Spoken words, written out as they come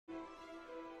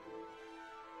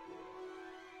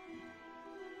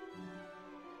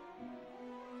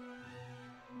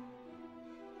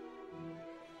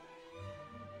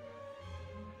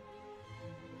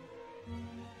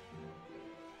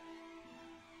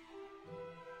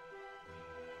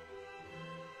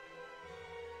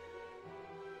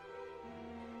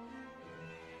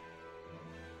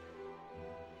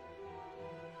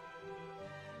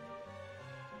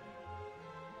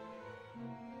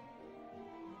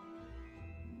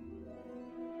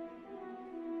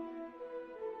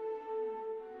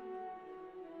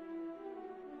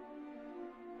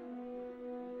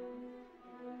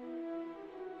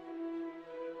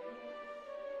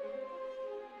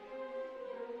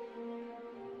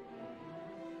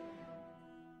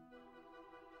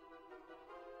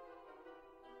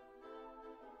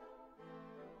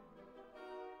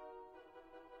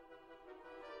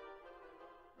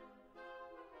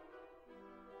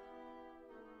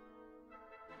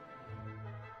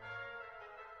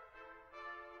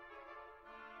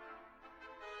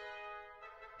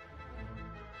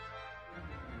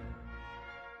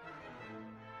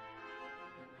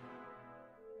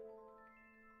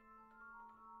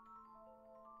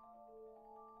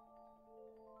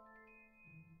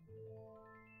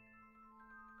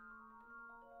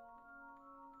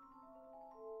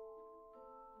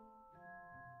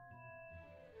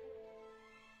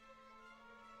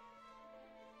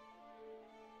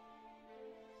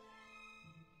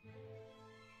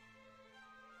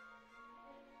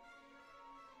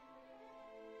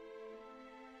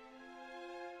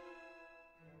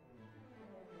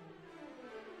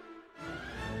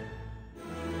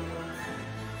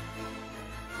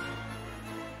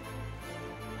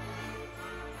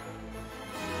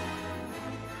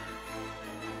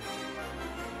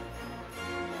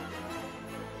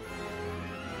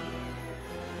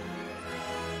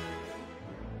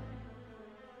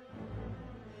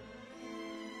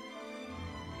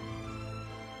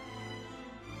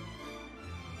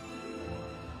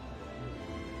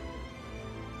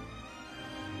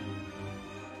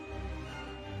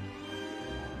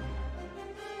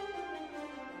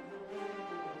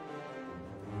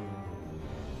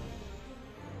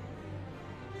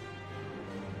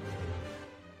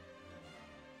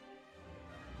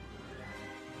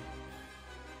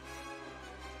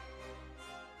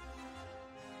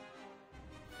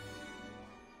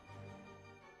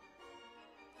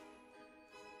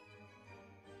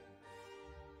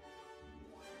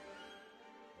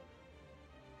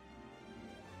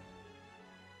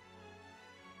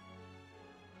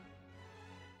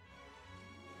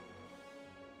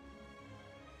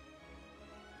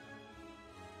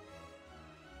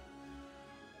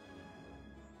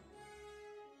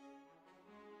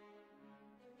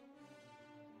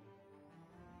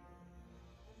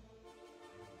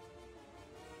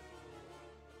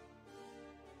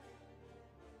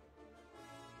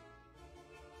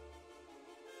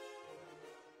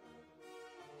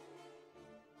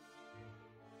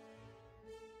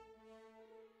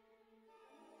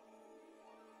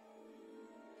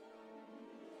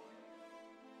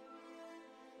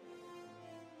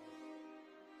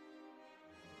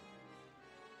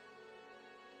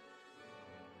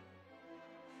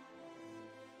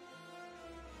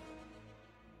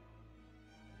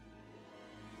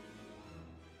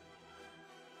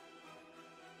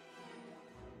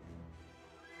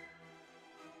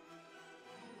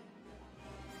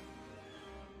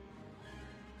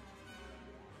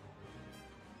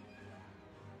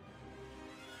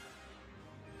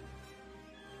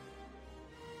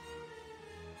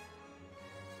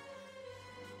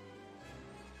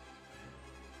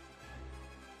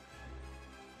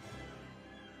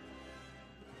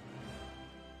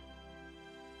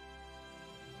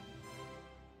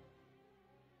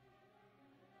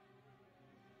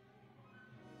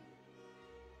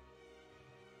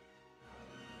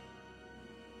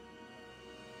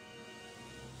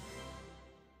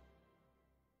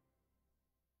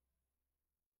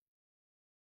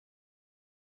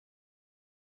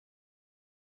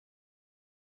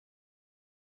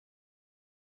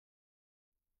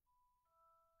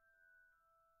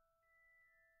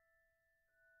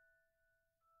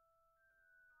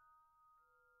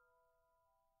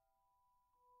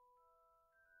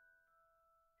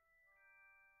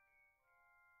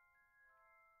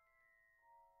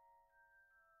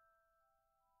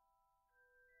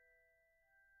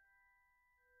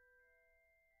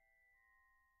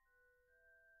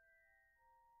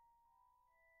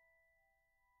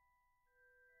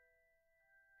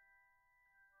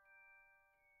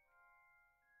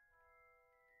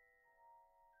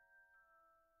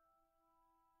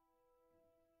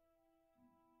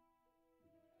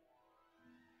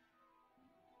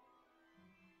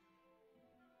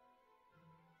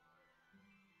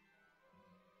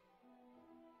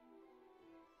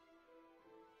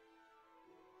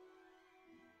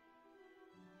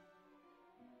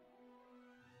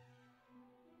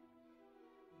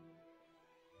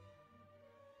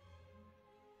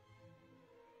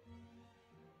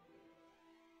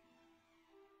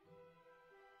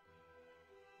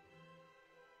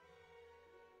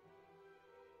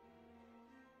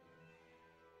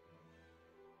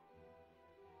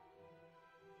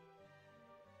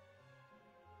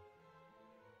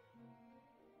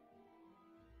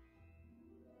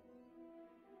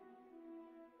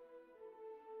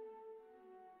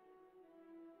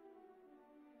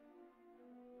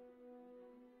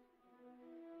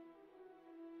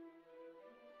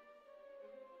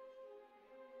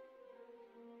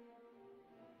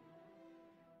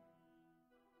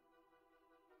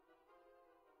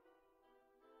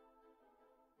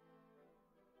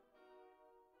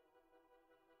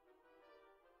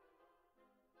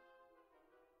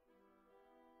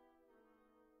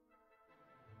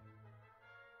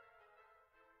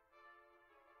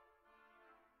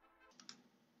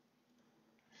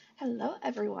Hello,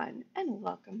 everyone, and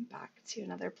welcome back to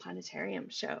another Planetarium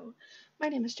show. My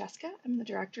name is Jessica. I'm the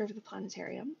director of the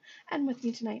Planetarium, and with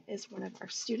me tonight is one of our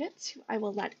students who I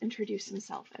will let introduce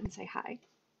himself and say hi.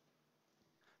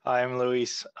 Hi, I'm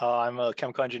Luis. I'm a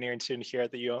chemical engineering student here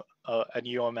at the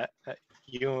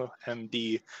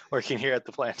UMD, working here at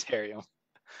the Planetarium.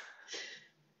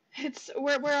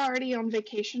 We're already on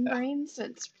vacation Yeah. brain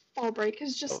since fall break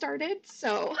has just Oh, started,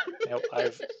 so yep,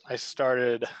 I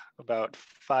started about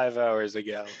 5 hours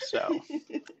ago, so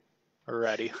we're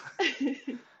ready.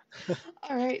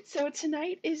 All right, so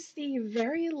tonight is the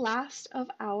very last of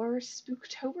our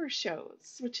Spooktober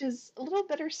shows, which is a little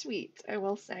bittersweet, I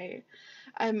will say.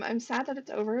 I'm sad that it's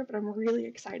over, but I'm really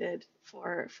excited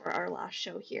for our last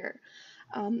show here.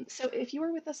 So if you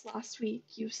were with us last week,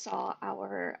 you saw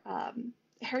our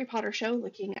Harry Potter show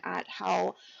looking at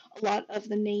how a lot of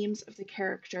the names of the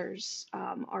characters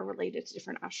are related to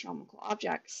different astronomical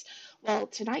objects. Well,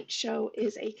 tonight's show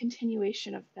is a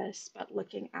continuation of this, but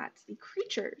looking at the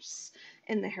creatures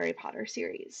in the Harry Potter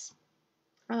series.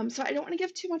 So I don't want to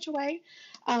give too much away.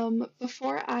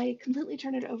 Before I completely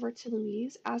turn it over to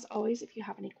Louise, as always, if you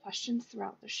have any questions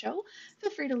throughout the show,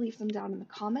 feel free to leave them down in the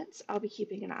comments. I'll be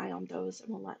keeping an eye on those and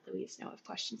we'll let Louise know if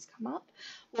questions come up.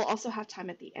 We'll also have time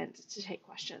at the end to take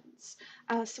questions.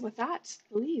 So with that,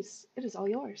 Louise, it is all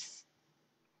yours.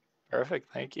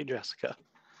 Perfect. Thank you, Jessica.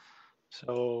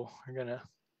 So we're gonna.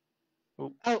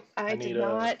 Oop, Oh, I I did need a.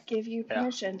 not give you Yeah.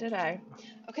 permission, did I?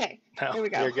 Okay, No, here we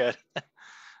go. you're good.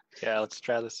 Yeah, let's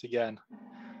try this again.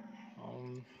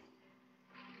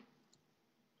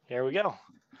 Here we go.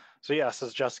 So yes,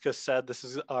 as Jessica said, this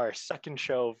is our second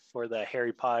show for the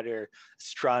Harry Potter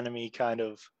astronomy kind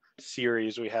of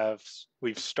series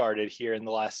we've started here in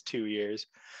the last 2 years.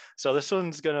 So this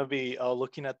one's going to be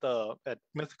looking at at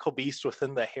mythical beasts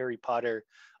within the Harry Potter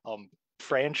um,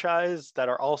 franchise that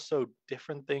are also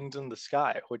different things in the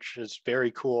sky, which is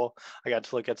very cool. I got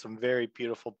to look at some very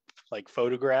beautiful like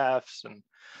photographs and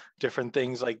different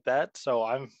things like that. So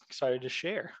I'm excited to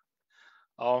share.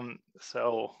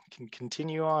 So can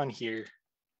continue on here.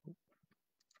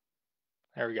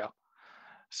 There we go.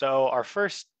 So our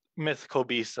first mythical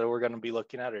beast that we're going to be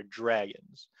looking at are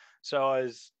dragons. So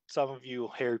as some of you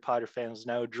Harry Potter fans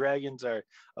know, dragons are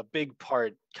a big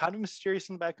part, kind of mysterious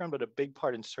in the background, but a big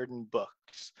part in certain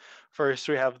books. First,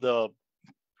 we have little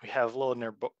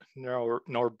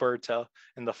Norberta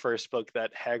in the first book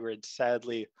that Hagrid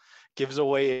sadly gives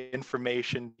away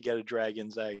information to get a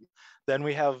dragon's egg. Then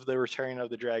we have the Return of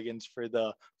the Dragons for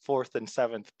the fourth and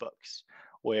seventh books,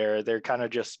 where they're kind of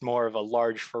just more of a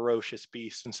large, ferocious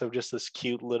beast, and so just this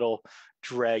cute little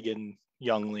dragon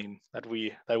youngling that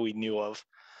we knew of.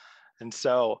 And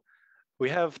so we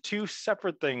have two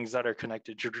separate things that are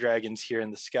connected to dragons here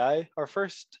in the sky. Our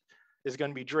first is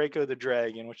going to be Draco the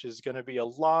dragon, which is going to be a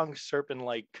long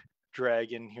serpent-like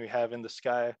dragon we have in the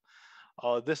sky.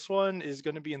 This one is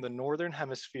going to be in the northern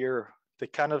hemisphere.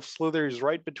 That kind of slithers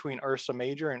right between Ursa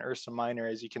Major and Ursa Minor,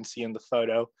 as you can see in the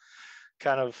photo,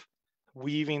 kind of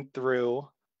weaving through.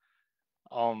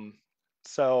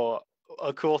 So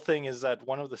a cool thing is that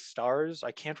one of the stars,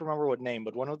 I can't remember what name,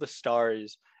 but one of the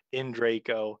stars in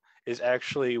Draco is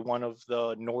actually one of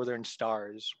the northern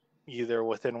stars, either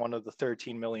within one of the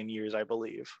 13 million years, I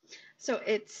believe. So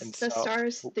And the so, star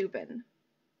is Thuban.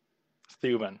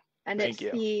 Thuban, And thank it's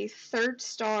you. the third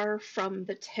star from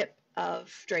the tip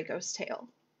of Draco's tail.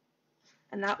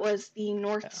 And that was the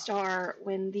North Yeah. Star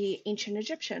when the ancient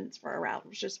Egyptians were around,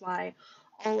 which is why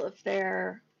all of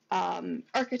their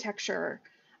architecture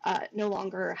no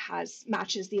longer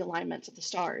matches the alignments of the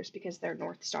stars because their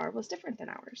North Star was different than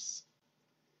ours.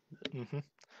 Mm-hmm.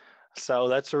 So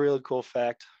that's a really cool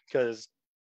fact because,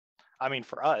 I mean,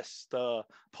 for us, the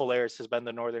Polaris has been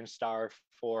the northern star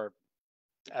for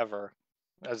ever,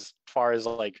 as far as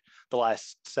like the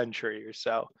last century or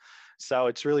so. So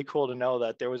it's really cool to know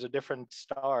that there was a different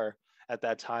star at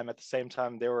that time. At the same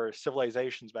time, there were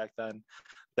civilizations back then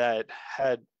that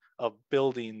had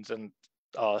buildings and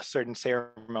certain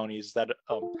ceremonies that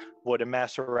would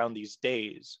amass around these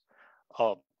days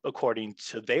uh, according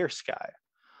to their sky.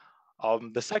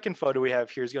 The second photo we have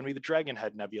here is going to be the Dragon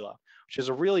Head Nebula, which is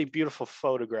a really beautiful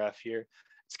photograph here.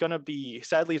 It's going to be,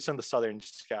 sadly, it's in the southern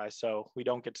sky, so we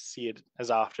don't get to see it as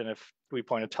often if we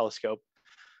point a telescope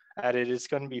at it. It's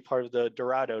going to be part of the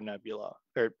Dorado Nebula,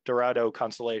 or Dorado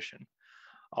constellation.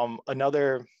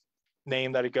 Another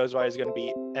name that it goes by is going to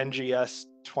be NGS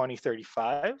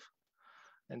 2035.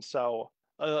 And so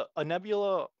a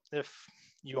nebula, if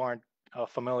you aren't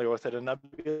familiar with it, a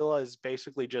nebula is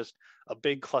basically just a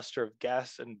big cluster of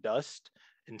gas and dust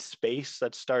in space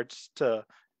that starts to,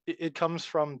 it comes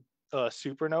from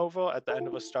supernova at the end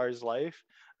of a star's life,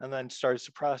 and then starts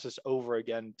the process over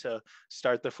again to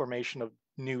start the formation of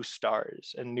new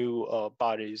stars and new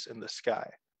bodies in the sky.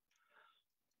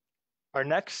 Our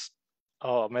next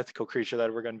mythical creature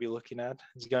that we're going to be looking at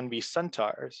is going to be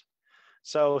centaurs.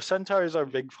 So centaurs are a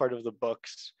big part of the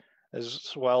books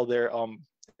as well. They're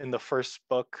in the first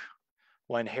book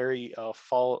when Harry I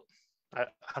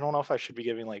don't know if I should be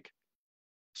giving like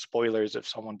spoilers if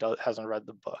someone hasn't read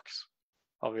the books.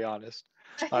 I'll be honest.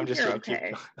 I I'm think just you're gonna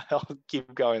okay. I'll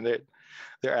keep going.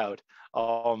 They're out.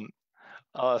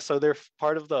 So they're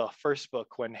part of the first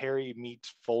book when Harry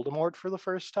meets Voldemort for the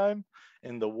first time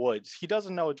in the woods. He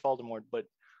doesn't know it's Voldemort, but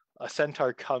a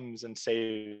centaur comes and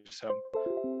saves him.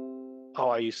 Oh,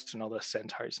 I used to know the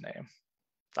centaur's name.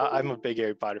 I'm a big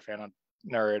Harry Potter fan. I'm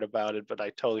nerd about it, but I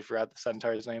totally forgot the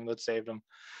centaur's name that saved him.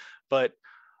 But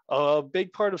a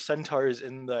big part of centaurs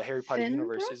in the Harry Potter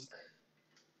universe is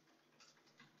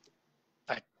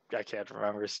Finbrook? I can't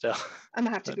remember still. I'm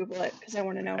gonna have to Google it because I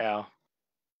want to know. Yeah,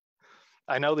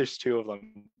 I know there's two of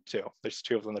them too. There's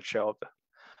two of them that show up.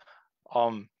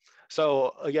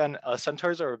 So again,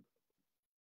 centaurs are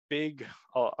big.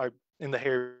 Are in the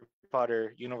Harry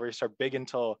Potter universe are big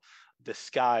into the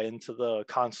sky, into the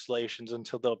constellations,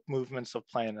 into the movements of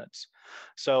planets.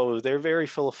 So they're very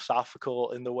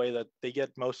philosophical in the way that they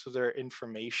get most of their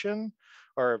information,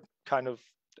 or kind of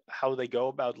how they go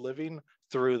about living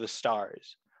through the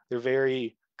stars. They're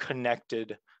very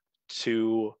connected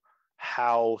to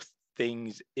how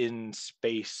things in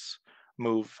space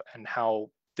move and how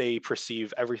they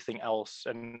perceive everything else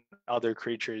and other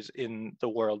creatures in the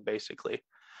world, basically.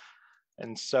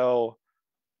 And so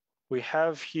we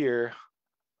have here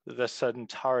the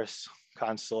Centaurus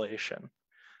constellation.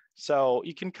 So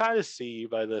you can kind of see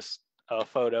by this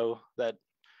photo that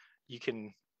you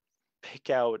can pick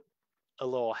out a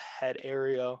little head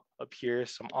area up here,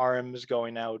 some arms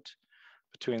going out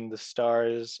between the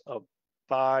stars, a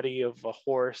body of a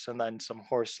horse, and then some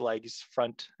horse legs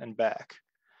front and back.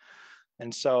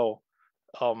 And so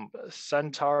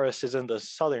Centaurus is in the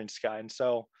southern sky. And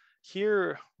so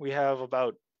here we have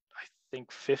about, I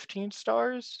think, 15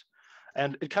 stars.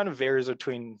 And it kind of varies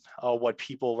between what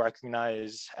people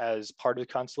recognize as part of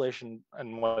the constellation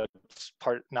and what's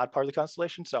not part of the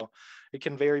constellation. So it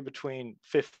can vary between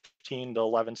 15 to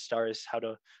 11 stars,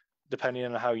 depending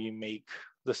on how you make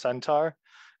the centaur.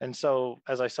 And so,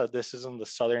 as I said, this is in the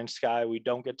southern sky. We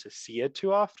don't get to see it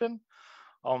too often.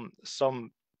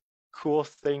 Some cool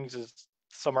things is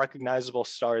some recognizable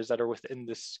stars that are within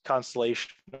this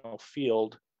constellational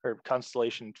field or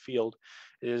constellation field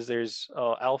is there's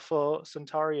Alpha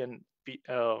Centauri and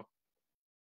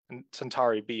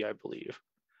Centauri B, I believe.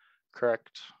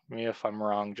 Correct me if I'm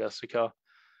wrong, Jessica.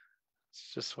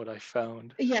 It's just what I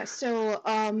found. Yeah, so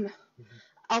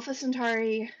Alpha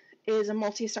Centauri is a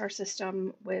multi-star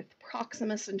system with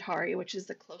Proxima Centauri, which is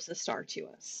the closest star to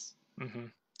us. Mm-hmm.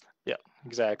 Yeah,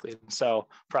 exactly. So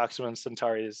Proxima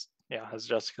Centauri is, yeah, as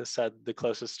Jessica said, the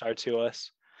closest star to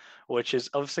us, which is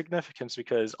of significance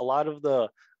because a lot of the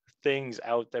things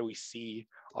out that we see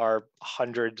are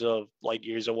hundreds of light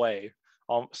years away.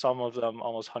 Some of them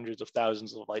almost hundreds of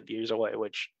thousands of light years away,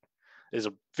 which is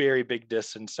a very big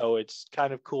distance. So it's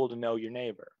kind of cool to know your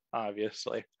neighbor,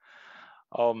 obviously.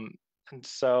 And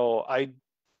so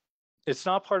it's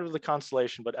not part of the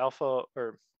constellation, but Alpha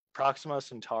or Proxima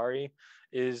Centauri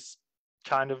is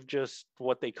kind of just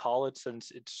what they call it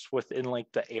since it's within like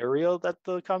the area that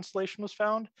the constellation was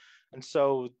found. And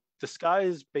so the sky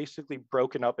is basically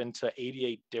broken up into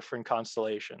 88 different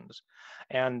constellations.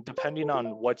 And depending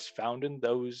on what's found in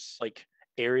those like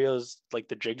areas, like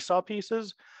the jigsaw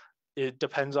pieces, it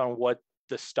depends on what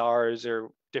the stars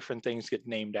or different things get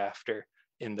named after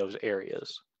in those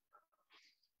areas.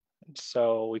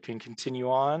 So we can continue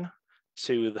on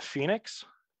to the phoenix,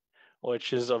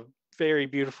 which is a very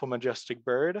beautiful, majestic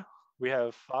bird. We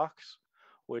have fox,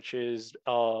 which is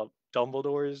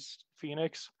Dumbledore's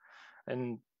phoenix.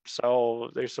 And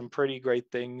so there's some pretty great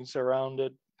things around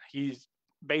it. He's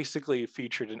basically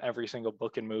featured in every single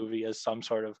book and movie as some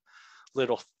sort of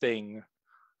little thing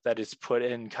that is put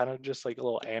in, kind of just like a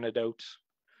little antidote,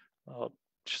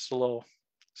 just a little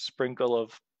sprinkle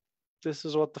of this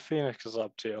is what the phoenix is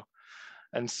up to.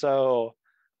 And so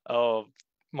a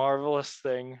marvelous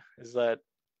thing is that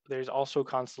there's also a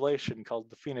constellation called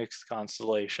the Phoenix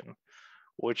constellation,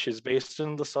 which is based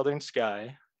in the southern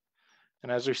sky.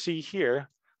 And as we see here,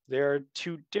 there are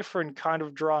two different kind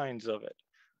of drawings of it.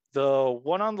 The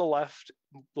one on the left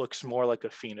looks more like a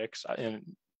phoenix,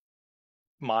 in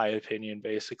my opinion,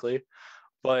 basically.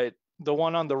 But the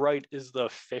one on the right is the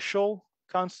official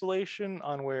constellation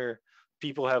on where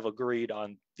people have agreed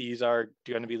on these are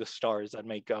going to be the stars that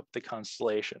make up the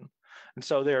constellation. And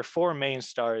so there are four main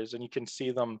stars, and you can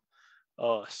see them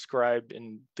scribed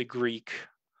in the Greek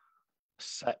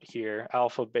set here,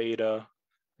 alpha, beta,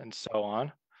 and so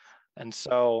on. And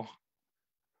so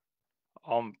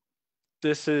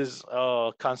this is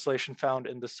a constellation found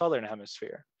in the southern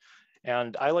hemisphere.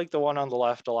 And I like the one on the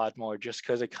left a lot more just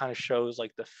because it kind of shows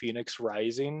like the phoenix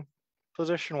rising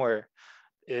position where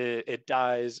it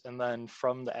dies, and then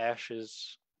from the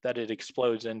ashes that it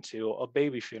explodes into, a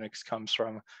baby phoenix comes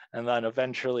from, and then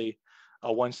eventually,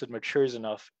 once it matures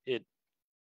enough,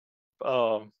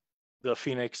 the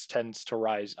phoenix tends to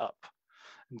rise up,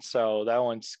 and so that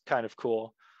one's kind of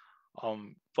cool.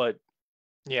 But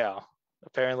yeah,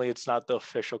 apparently it's not the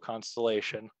official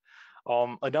constellation.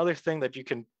 Another thing that you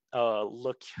can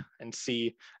look and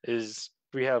see is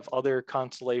we have other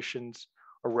constellations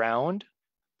around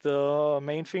the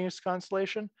main Phoenix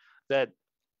constellation that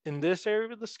in this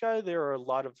area of the sky, there are a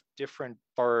lot of different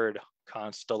bird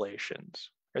constellations,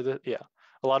 a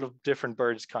lot of different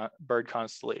bird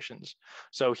constellations.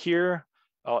 So here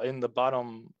in the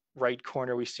bottom right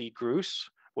corner, we see Grus,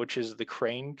 which is the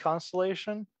crane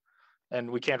constellation.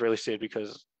 And we can't really see it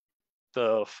because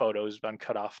the photo has been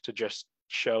cut off to just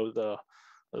show the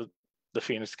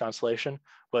Phoenix constellation,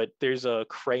 but there's a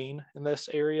crane in this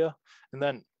area. And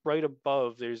then right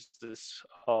above, there's this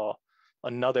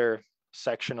another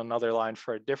section, another line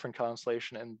for a different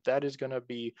constellation, and that is going to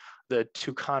be the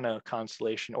Tucana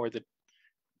constellation,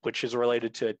 which is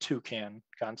related to a toucan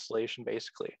constellation,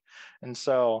 basically. And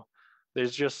so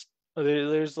there's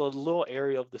a little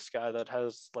area of the sky that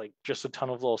has like just a ton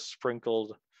of little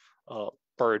sprinkled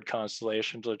bird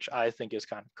constellations, which I think is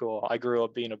kind of cool. I grew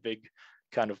up being a big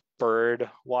kind of bird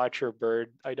watcher,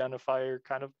 bird identifier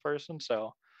kind of person,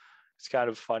 so it's kind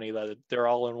of funny that they're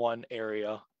all in one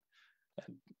area,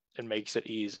 and it makes it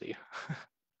easy.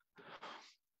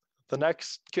 The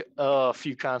next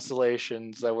few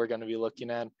constellations that we're going to be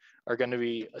looking at are going to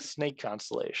be a snake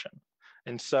constellation.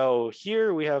 And so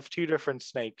here we have two different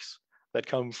snakes that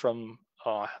come from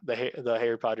the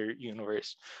Harry Potter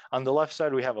universe. On the left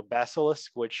side, we have a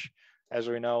basilisk, which, as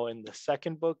we know in the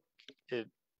second book, the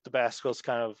basilisk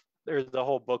the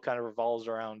whole book kind of revolves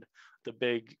around the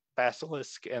big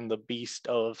basilisk and the beast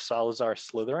of Salazar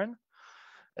Slytherin.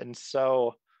 And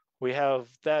so we have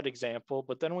that example,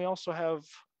 but then we also have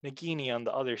Nagini in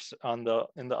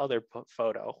the other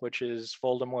photo, which is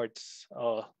Voldemort's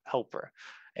helper.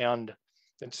 And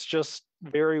it's just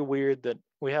very weird that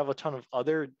we have a ton of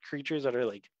other creatures that are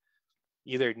like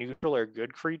either neutral or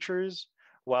good creatures,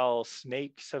 while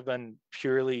snakes have been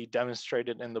purely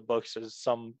demonstrated in the books as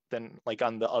something like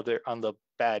on the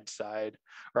bad side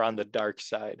or on the dark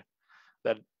side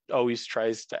that always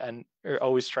tries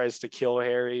to kill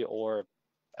Harry or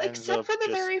ends Except up for the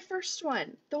just. very first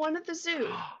one, the one at the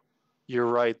zoo. You're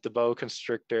right, the boa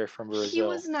constrictor from He Brazil.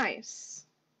 was nice.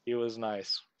 He was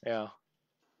nice. Yeah.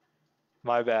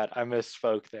 My bad. I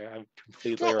misspoke there. I'm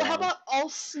completely Well, how wrong. about all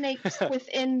snakes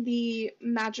within the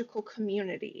magical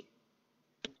community?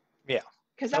 Yeah.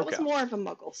 Because that was Okay. more of a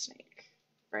muggle snake,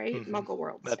 right? Mm-hmm. Muggle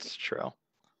world That's snake. true.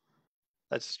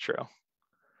 That's true.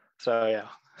 So yeah.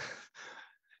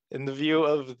 In the view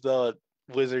of the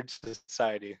wizard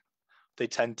society, they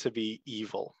tend to be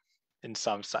evil in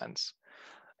some sense.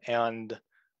 And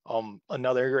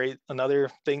another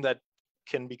thing that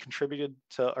can be contributed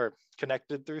to or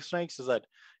connected through snakes is that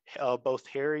both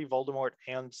Harry, Voldemort,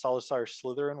 and Salazar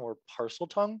Slytherin were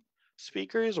Parseltongue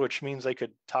speakers, which means they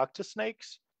could talk to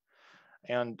snakes.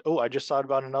 And I just thought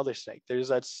about another snake. There's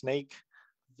that snake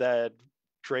that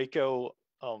Draco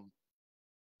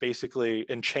basically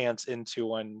enchants into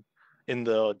when in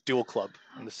the Duel Club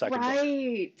in the second book.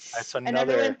 Right. That's And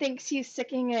everyone another. thinks he's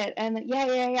sicking it. And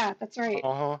yeah, that's right.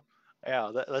 Uh-huh.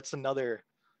 Yeah, that's another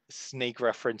snake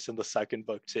reference in the second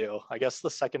book too. I guess the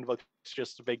second book is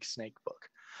just a big snake book.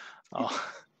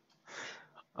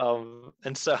 Uh,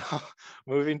 and so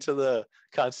moving to the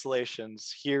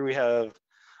constellations, here we have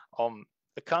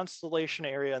the constellation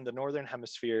area in the northern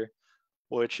hemisphere,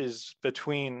 which is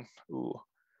between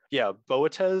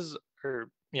Boetes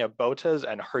Boetes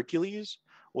and Hercules,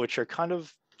 which are kind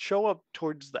of show up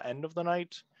towards the end of the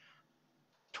night,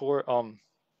 towards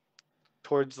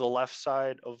the left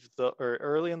side of or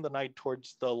early in the night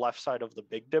towards the left side of the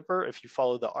Big Dipper. If you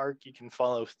follow the arc, you can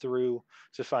follow through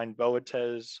to find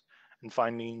Boetes and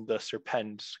finding the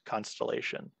Serpens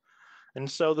constellation. And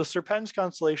so the Serpens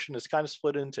constellation is kind of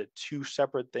split into two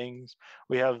separate things.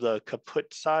 We have the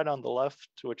Kaput side on the left,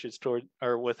 which is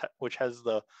which has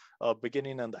the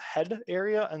beginning and the head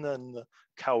area, and then the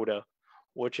Cauda,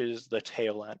 which is the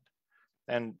tail end.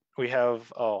 And we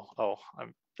have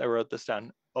I wrote this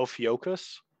down.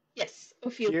 Ophiuchus Yes, here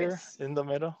Ophiuchus. in the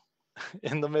middle,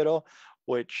 in the middle,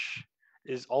 which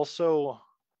is also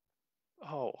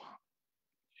oh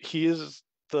he is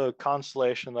the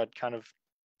constellation that kind of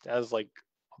has like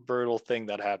a brutal thing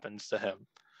that happens to him,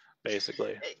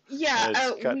 basically, and Yeah,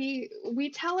 it's cut. we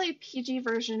tell a PG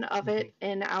version of Mhm. it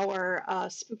in our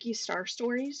Spooky Star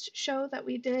Stories show that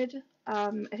we did,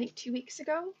 I think 2 weeks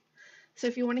ago. So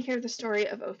if you want to hear the story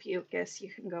of Ophiuchus, you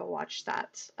can go watch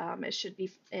that. It should be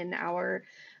in our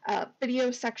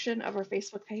video section of our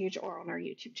Facebook page or on our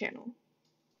YouTube channel.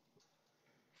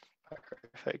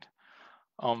 Perfect.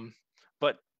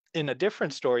 But in a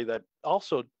different story that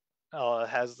also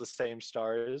has the same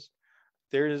stars,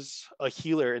 there's a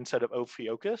healer instead of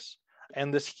Ophiuchus,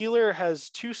 and this healer has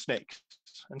two snakes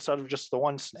instead of just the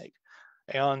one snake.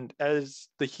 And as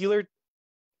the healer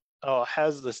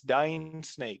has this dying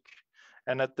snake,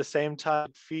 and at the same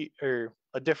time,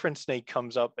 a different snake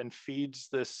comes up and feeds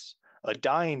this a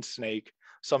dying snake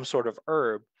some sort of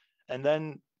herb, and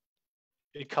then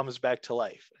it comes back to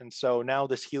life. And so now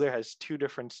this healer has two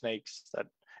different snakes that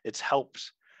it's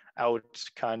helps out,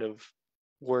 kind of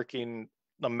working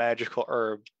the magical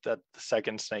herb that the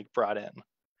second snake brought in.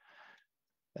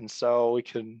 And so we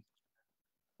can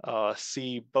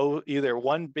see both, either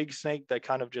one big snake that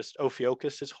kind of just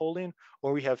Ophiuchus is holding,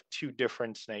 or we have two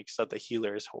different snakes that the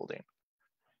healer is holding.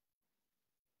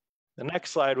 The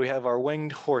next slide, we have our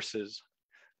winged horses.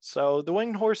 So the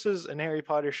winged horses in Harry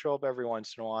Potter show up every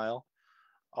once in a while,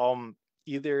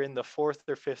 either in the fourth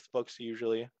or fifth books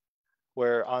usually,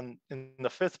 where in the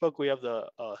fifth book we have the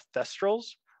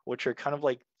Thestrals, which are kind of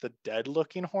like the dead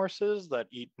looking horses that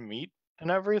eat meat and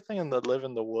everything and that live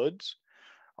in the woods.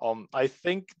 I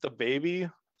think the baby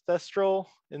Thestral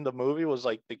in the movie was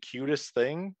like the cutest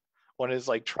thing, when it's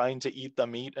like trying to eat the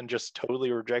meat and just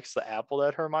totally rejects the apple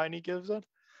that Hermione gives it.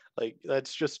 Like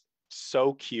that's just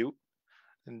so cute.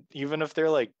 And even if they're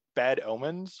like bad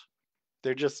omens,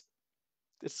 they're just,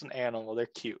 it's an animal. They're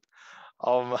cute.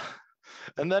 Um,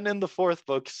 and then in the fourth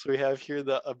books, we have here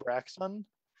the Abraxon,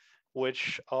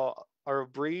 which are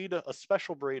a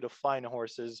special breed of flying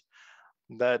horses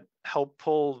that help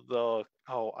pull the,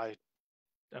 I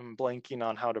am blanking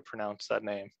on how to pronounce that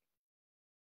name.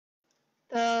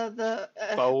 The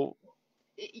Bo,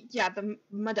 yeah, the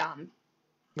Madame.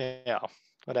 yeah,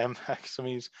 Madame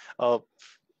Maxim's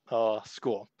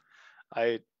school.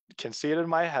 I can see it in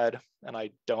my head, and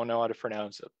I don't know how to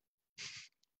pronounce it.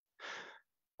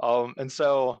 And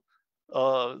so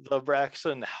the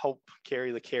Abraxon help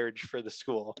carry the carriage for the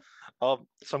school.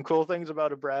 Some cool things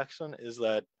about Abraxon is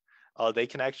that they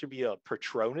can actually be a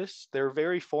Patronus. They're a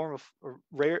very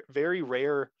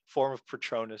rare form of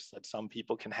Patronus that some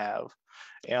people can have,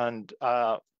 and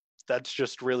that's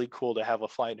just really cool to have a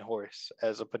flying horse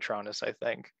as a Patronus, I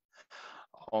think.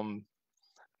 Um,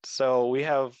 so we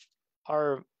have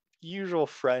our usual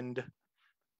friend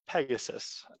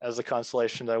Pegasus as a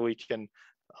constellation that we can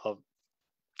uh,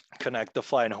 connect the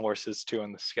flying horses to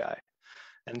in the sky.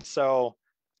 And so,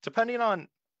 depending on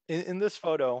in this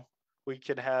photo, we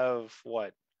could have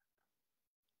what,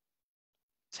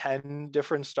 10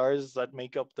 different stars that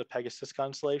make up the Pegasus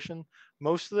constellation.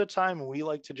 Most of the time, we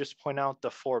like to just point out the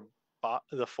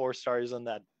four stars in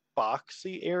that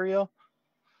boxy area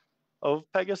of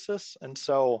Pegasus. And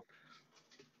so,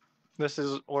 this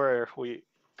is where we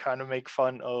kind of make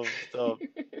fun of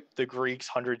the Greeks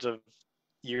hundreds of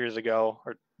years ago,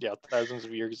 or yeah, thousands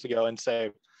of years ago, and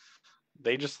say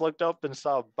they just looked up and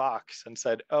saw a box and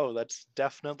said, "Oh, that's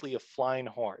definitely a flying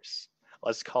horse.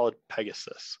 Let's call it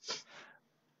Pegasus."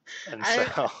 And so,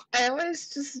 I I always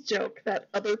just joke that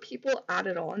other people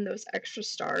added on those extra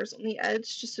stars on the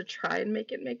edge just to try and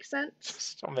make it make sense.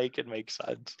 just to make it make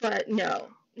sense. But no,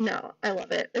 no, I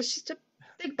love it. It's just a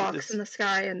big box in It's the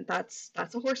sky, and that's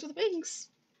a horse with wings.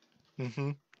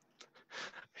 mm-hmm.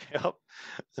 Yep.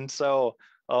 And so,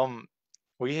 um,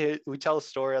 we tell a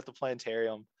story at the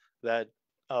planetarium that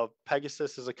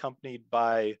Pegasus is accompanied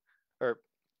by, or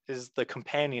is the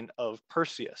companion of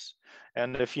Perseus.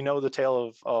 And if you know the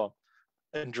tale of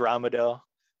Andromeda,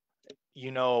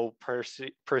 you know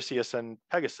Perseus and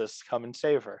Pegasus come and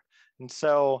save her. And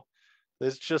so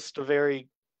there's just the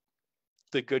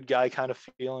good guy kind of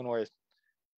feeling, where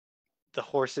the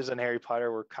horses in Harry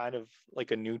Potter were kind of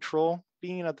like a neutral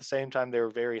being. At the same time, they were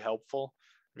very helpful,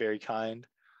 very kind.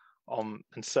 And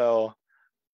so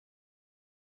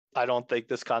I don't think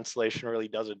this constellation really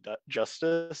does it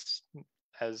justice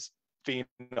as being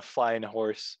a flying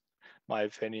horse, my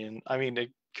opinion. I mean,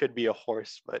 it could be a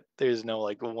horse, but there's no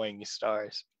like wing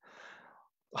stars.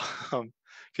 Um,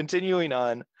 Continuing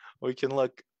on, we can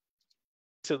look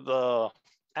to the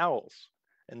owls.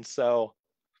 And so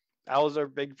owls are a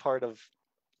big part of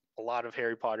a lot of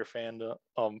Harry Potter fans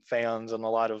and a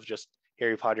lot of just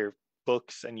Harry Potter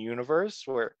books and universe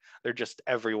where they're just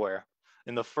everywhere.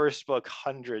 In the first book,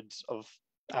 hundreds of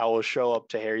owls show up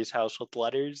to Harry's house with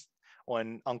letters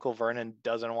when Uncle Vernon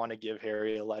doesn't want to give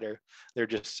Harry a letter. They're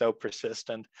just so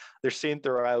persistent. They're seen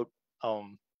throughout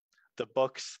um, the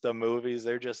books, the movies.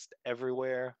 They're just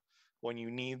everywhere when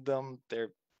you need them.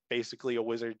 They're basically a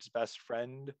wizard's best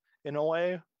friend in a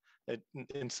way.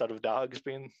 Instead of dogs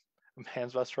being a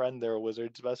man's best friend, they're a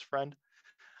wizard's best friend.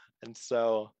 And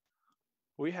so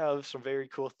we have some very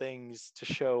cool things to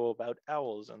show about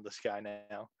owls in the sky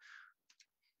now.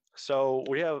 So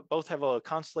we have both have a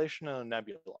constellation and a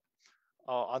nebula.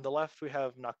 On the left, we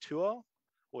have Noctua,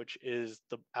 which is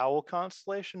the owl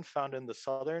constellation found in the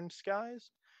southern skies.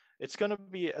 It's going to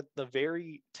be at the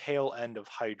very tail end of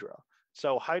Hydra.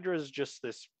 So Hydra is just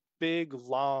this big,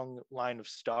 long line of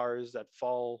stars that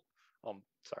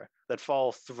that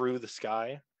fall through the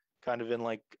sky, kind of in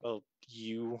like a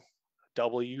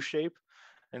W shape.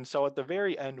 And so at the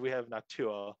very end, we have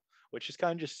Noctua, which is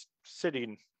kind of just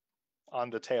sitting on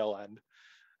the tail end.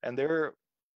 And there,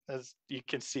 as you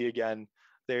can see again,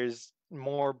 there's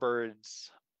more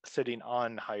birds sitting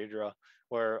on Hydra,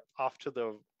 where off to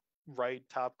the right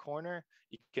top corner,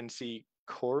 you can see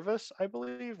Corvus, I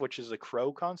believe, which is a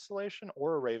crow constellation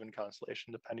or a raven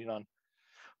constellation, depending on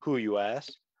who you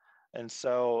ask. And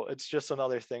so it's just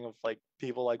another thing of like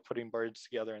people like putting birds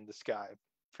together in the sky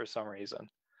for some reason.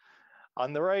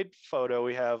 On the right photo,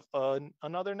 we have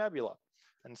another nebula.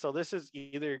 And so this is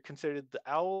either considered the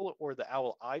owl or the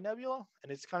owl eye nebula.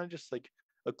 And it's kind of just like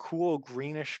a cool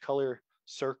greenish color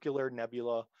circular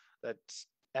nebula that's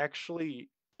actually,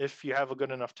 if you have a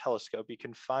good enough telescope, you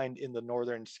can find in the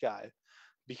northern sky,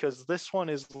 because this one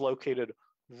is located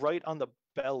right on the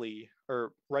belly,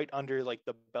 or right under like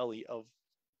the belly of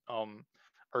um,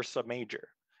 Ursa Major.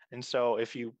 And so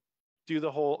if you do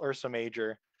the whole Ursa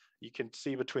Major, you can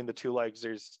see between the two legs,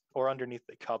 or underneath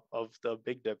the cup of the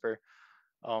Big Dipper,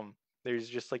 there's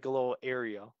just like a little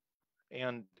area.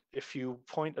 And if you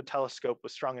point a telescope, a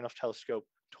strong enough telescope,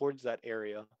 towards that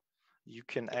area, you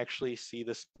can actually see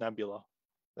this nebula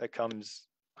that comes.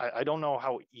 I don't know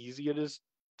how easy it is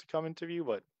to come into view,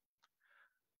 but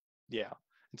yeah.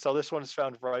 And so this one is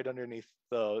found right underneath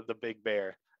the Big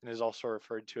Bear and is also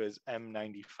referred to as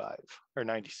M95 or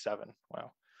 97.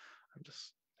 Wow. I'm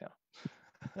just,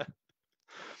 yeah.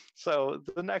 So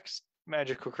the next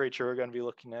magical creature we're going to be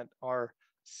looking at are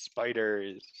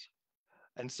spiders.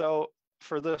 And so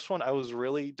for this one, I was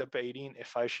really debating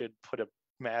if I should put a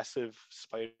massive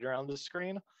spider on the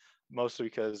screen, mostly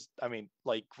because, I mean,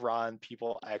 like Ron,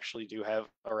 people actually do have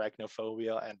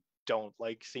arachnophobia and don't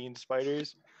like seeing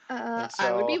spiders. And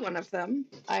I would be so, one of them.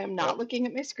 I am yep, not looking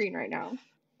at my screen right now.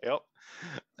 yep.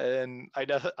 And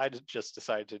I just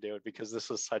decided to do it because this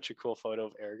was such a cool photo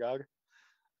of Aragog.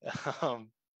 Um,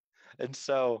 and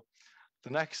so the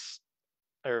next,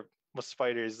 or with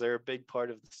spiders, they're a big part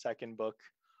of the second book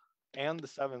and the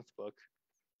seventh book,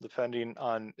 depending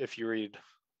on if you read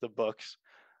the books.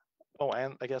 Oh,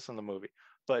 and I guess in the movie.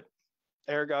 But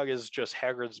Aragog is just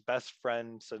Hagrid's best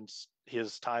friend since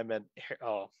his time at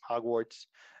Hogwarts,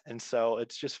 and so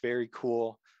it's just very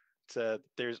cool.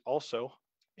 There's also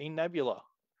a nebula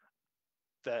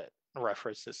that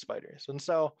references spiders, and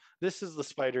so this is the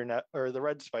spider net or the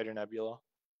red spider nebula.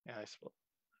 Yeah, I suppose.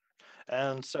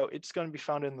 And so it's going to be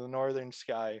found in the northern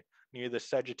sky near the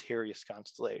Sagittarius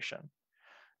constellation.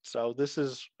 So this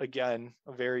is again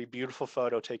a very beautiful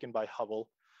photo taken by Hubble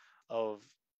of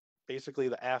basically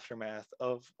the aftermath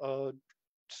of a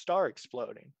star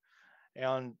exploding.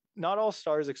 And not all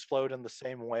stars explode in the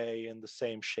same way, in the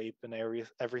same shape, and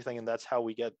everything. And that's how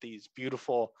we get these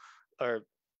beautiful or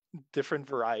different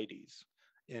varieties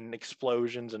in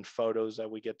explosions and photos that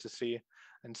we get to see.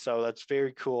 And so that's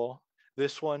very cool.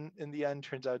 This one in the end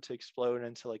turns out to explode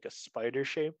into like a spider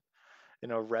shape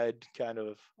in a red kind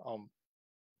of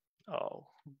oh,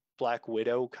 Black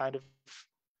Widow kind of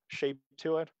shape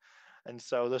to it. And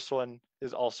so this one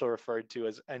is also referred to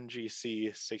as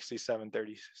NGC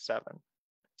 6737,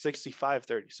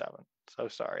 6537. So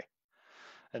sorry.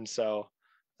 And so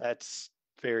that's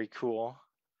very cool.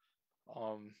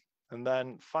 Um, and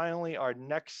then finally, our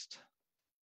next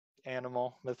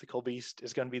animal, mythical beast,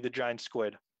 is going to be the giant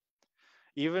squid.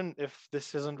 Even if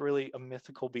this isn't really a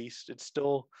mythical beast, it's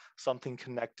still something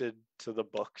connected to the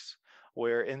books,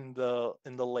 where in the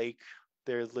lake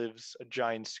there lives a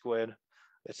giant squid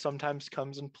that sometimes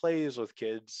comes and plays with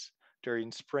kids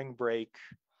during spring break.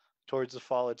 Towards the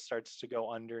fall, it starts to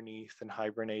go underneath and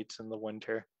hibernates in the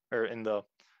winter or in the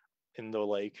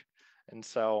lake. And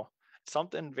so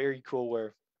something very cool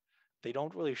where they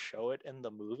don't really show it in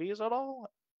the movies at all,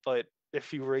 but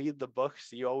if you read the books,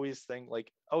 you always think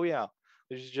like, oh yeah,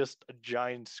 there's just a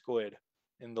giant squid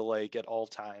in the lake at all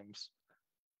times.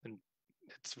 And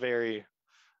it's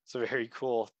it's a very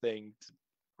cool thing to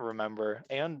remember.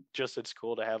 And just it's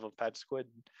cool to have a pet squid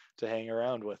to hang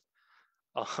around with.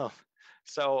 Um,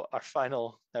 so our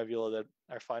final nebula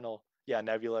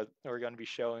we're going to be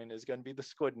showing is going to be the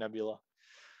Squid Nebula.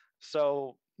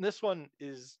 So this one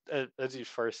is as you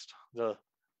first the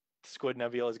Squid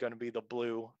Nebula is going to be the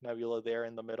blue nebula there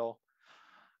in the middle,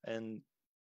 and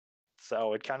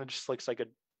so it kind of just looks like a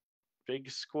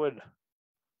big squid,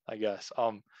 I guess.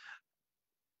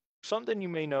 Something you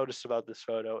may notice about this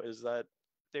photo is that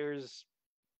there's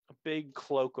a big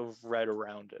cloak of red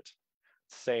around it at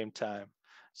the same time.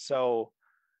 So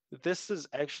this is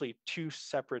actually two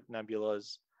separate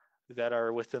nebulas that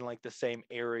are within like the same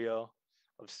area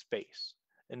of space.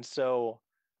 And so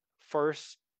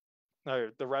first,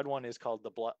 the red one is called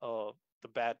the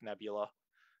Bat Nebula,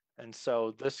 and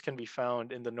so this can be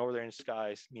found in the northern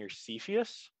skies near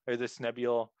Cepheus, or this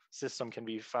nebula system can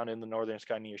be found in the northern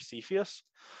sky near Cepheus.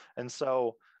 And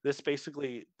so this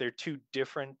basically, they're two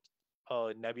different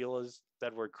nebulas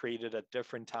that were created at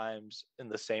different times in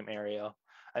the same area.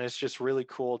 And it's just really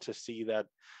cool to see that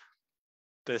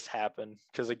this happen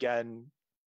because, again,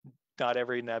 not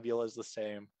every nebula is the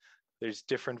same. There's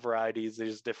different varieties,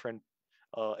 there's different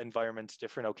environments,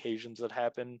 different occasions that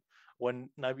happen when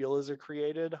nebulas are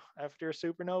created after a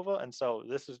supernova. And so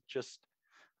this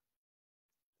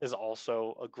is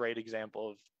also a great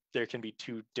example of there can be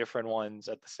two different ones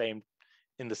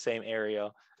in the same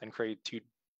area and create two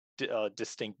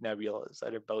distinct nebulas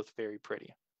that are both very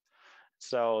pretty.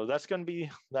 So that's going to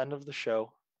be the end of the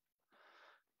show.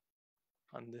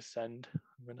 On this end,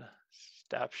 I'm going to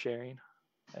stop sharing.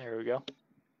 There we go.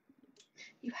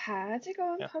 You had to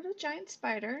go and put a giant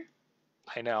spider.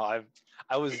 I know.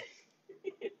 I was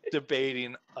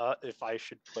debating if I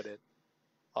should put it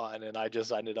on, and I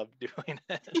just ended up doing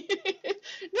it.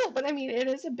 No, but I mean, it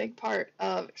is a big part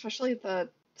of, especially the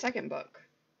second book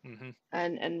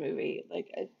and movie.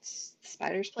 Like,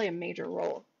 spiders play a major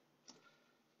role.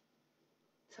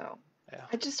 So, yeah.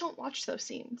 I just don't watch those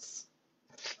scenes.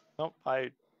 Nope,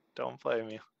 I don't blame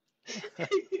you.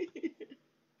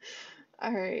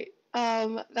 All right.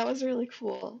 That was really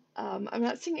cool. I'm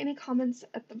not seeing any comments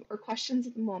or questions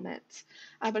at the moment,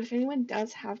 but if anyone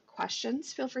does have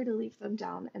questions, feel free to leave them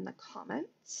down in the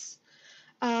comments.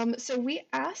 So we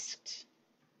asked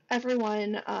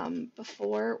everyone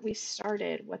before we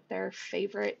started what their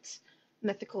favorite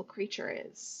mythical creature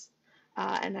is,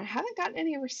 and I haven't gotten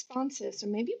any responses. So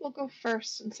maybe we'll go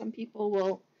first, and some people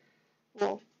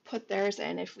will put theirs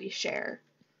in if we share.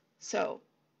 So,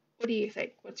 what do you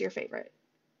think? What's your favorite?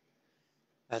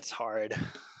 That's hard.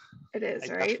 It is,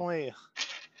 right?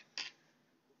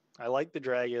 I like the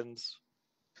dragons,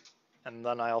 and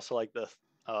then I also like the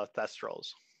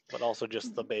Thestrals, but also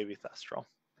just the baby Thestral.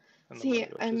 See,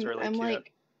 I'm cute.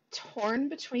 Like torn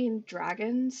between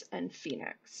dragons and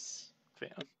Phoenix. Yeah,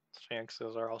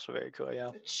 Phoenixes are also very cool, yeah.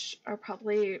 Which are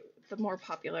probably the more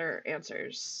popular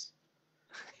answers.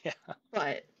 Yeah.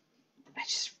 But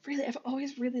I've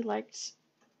always really liked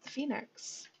the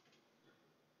Phoenix.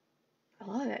 I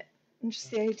love it. And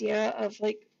just the idea of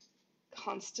like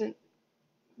constant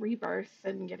rebirth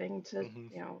and getting to,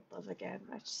 live again.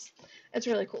 It's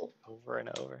really cool. Over and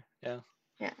over. Yeah.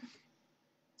 Yeah.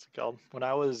 It's called. When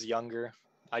I was younger,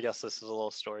 I guess this is a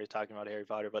little story talking about Harry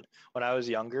Potter, but when I was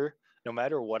younger, no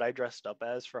matter what I dressed up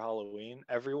as for Halloween,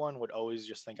 everyone would always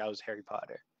just think I was Harry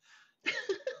Potter.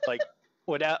 Like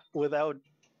without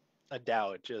a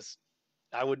doubt, just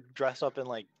I would dress up in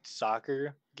like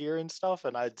soccer gear and stuff,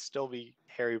 and I'd still be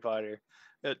Harry Potter.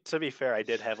 To be fair, I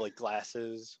did have like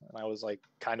glasses, and I was like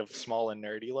kind of small and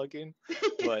nerdy looking,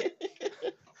 but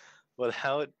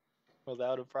without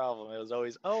a problem, it was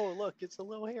always, oh look, it's a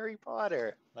little Harry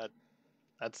Potter.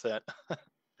 That's it.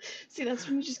 See, that's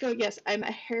when you just go, yes, I'm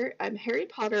Harry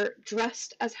Potter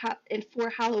dressed as for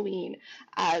Halloween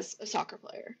as a soccer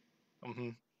player. Mm-hmm.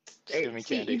 Just give me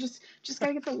candy. You just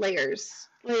gotta get the layers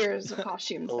of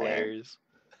costumes the there. Layers.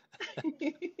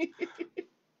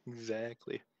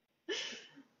 Exactly.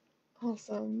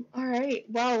 Awesome. All right.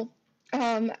 Well,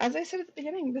 as I said at the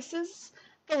beginning, this is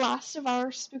the last of our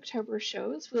Spooktober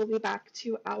shows. We'll be back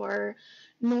to our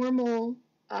normal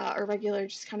or regular,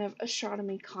 just kind of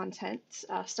astronomy content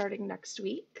starting next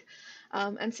week.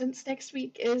 And since next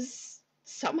week is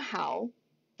somehow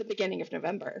the beginning of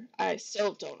November, I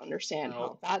still don't understand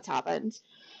how that's happened.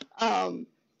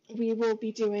 We will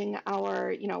be doing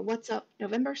our, What's Up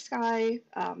November Sky.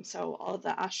 So all of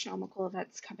the astronomical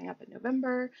events coming up in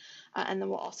November. And then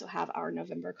we'll also have our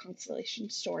November constellation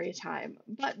story time.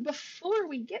 But before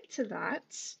we get to that,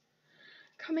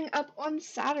 coming up on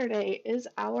Saturday is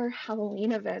our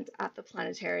Halloween event at the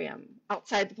planetarium,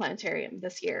 outside the planetarium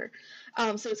this year.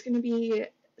 So it's going to be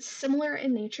similar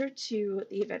in nature to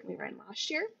the event we ran last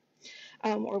year.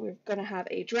 Or we're going to have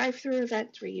a drive-through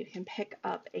event where you can pick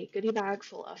up a goodie bag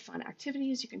full of fun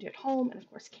activities you can do at home, and of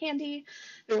course candy.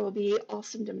 There will be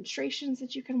awesome demonstrations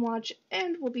that you can watch,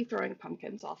 and we'll be throwing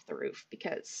pumpkins off the roof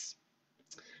because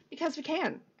we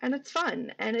can, and it's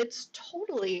fun, and it's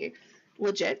totally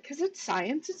legit because it's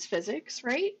science, it's physics,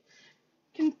 right?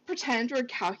 Can pretend we're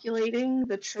calculating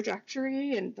the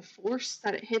trajectory and the force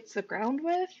that it hits the ground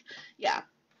with. Yeah,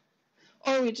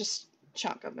 or we just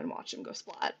chunk them and watch them go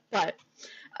splat. But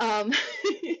um,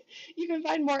 you can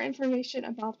find more information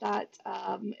about that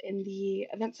in the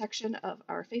event section of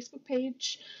our Facebook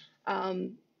page.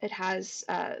 It has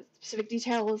specific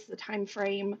details, the time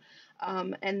frame,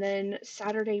 and then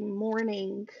Saturday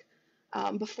morning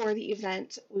before the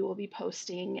event, we will be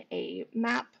posting a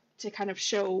map to kind of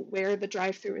show where the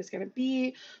drive-through is going to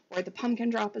be, where the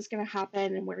pumpkin drop is going to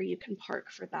happen, and where you can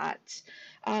park for that.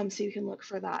 So you can look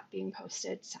for that being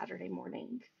posted Saturday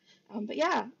morning. But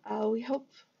yeah, we hope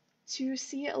to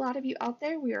see a lot of you out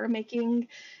there. We are making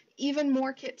even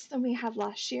more kits than we had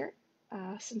last year,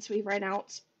 since we ran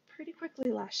out pretty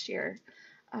quickly last year.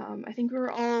 I think we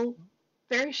were all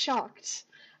very shocked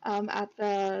at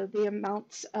the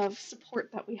amount of support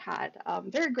that we had.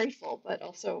 Very grateful, but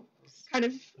also kind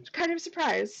of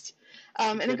surprised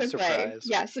in a Good good way. surprise.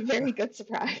 Yes, a very good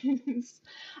surprise.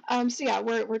 So yeah,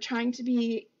 we're trying to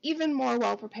be even more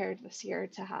well prepared this year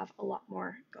to have a lot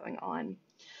more going on.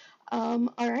 All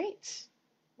right.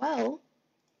 Well,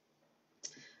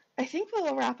 I think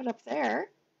we'll wrap it up there.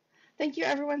 Thank you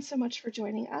everyone so much for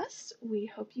joining us. We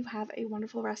hope you have a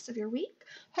wonderful rest of your week.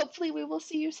 Hopefully we will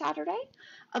see you Saturday.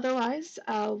 Otherwise,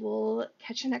 we'll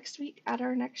catch you next week at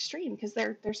our next stream because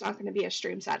there's not going to be a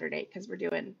stream Saturday because we're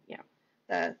doing,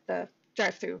 the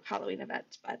drive-through Halloween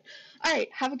event. But all right,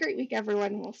 have a great week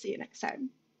everyone. We'll see you next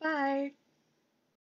time. Bye.